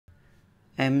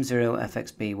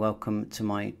M0FXB, welcome to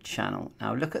my channel.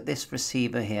 Now look at this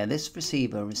receiver here. This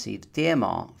receiver receives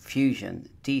DMR, Fusion,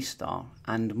 D-Star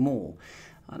and more.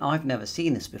 And I've never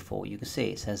seen this before. You can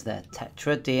see it says there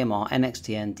TETRA, DMR,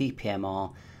 NXDN,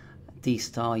 DPMR,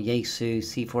 D-Star, Yaesu,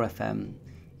 C4FM,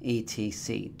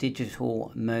 etc.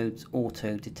 Digital modes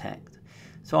auto detect.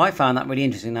 So I found that really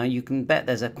interesting. Now you can bet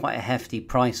there's quite a hefty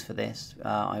price for this,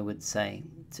 I would say,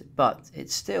 but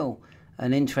it's still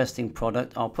an interesting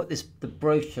product. I'll put the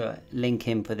brochure link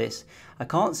in for this. I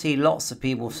can't see lots of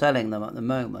people selling them at the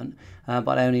moment,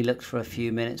 but I only looked for a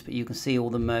few minutes, but you can see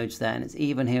all the modes there, and it's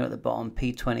even here at the bottom.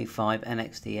 P25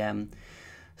 NXDN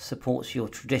supports your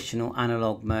traditional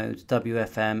analog modes,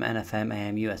 WFM, NFM,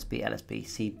 AM, USB, LSB,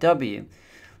 CW.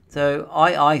 So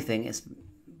I think it's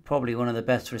probably one of the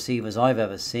best receivers I've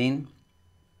ever seen.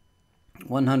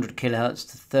 100 kHz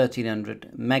to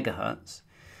 1300 MHz.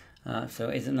 So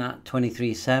isn't that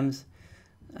 23 sems?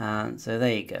 And so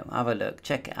there you go. Have a look.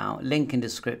 Check it out. Link in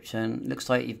description. Looks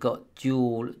like you've got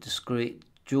dual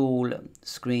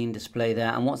screen display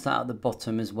there. And what's that at the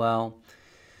bottom as well?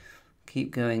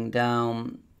 Keep going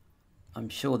down. I'm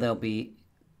sure there'll be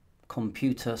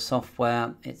computer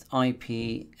software. It's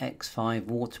IPX5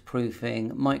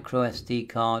 waterproofing, micro SD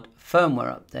card,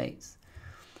 firmware updates,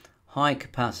 high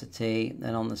capacity.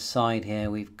 Then on the side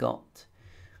here we've got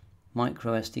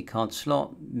micro SD card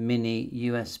slot, mini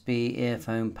USB,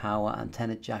 earphone power,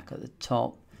 antenna jack at the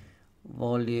top,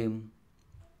 volume,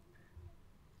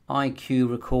 IQ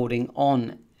recording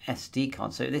on SD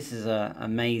card. So this is an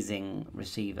amazing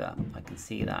receiver. I can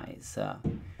see that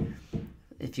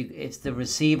it's the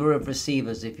receiver of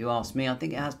receivers, if you ask me. I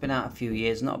think it has been out a few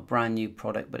years, not a brand new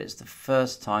product, but it's the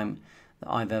first time that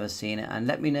I've ever seen it. And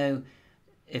let me know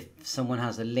if someone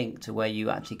has a link to where you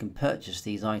actually can purchase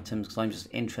these items, because I'm just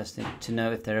interested to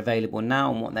know if they're available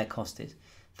now and what their cost is.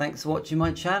 Thanks for watching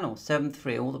my channel.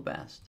 7-3, all the best.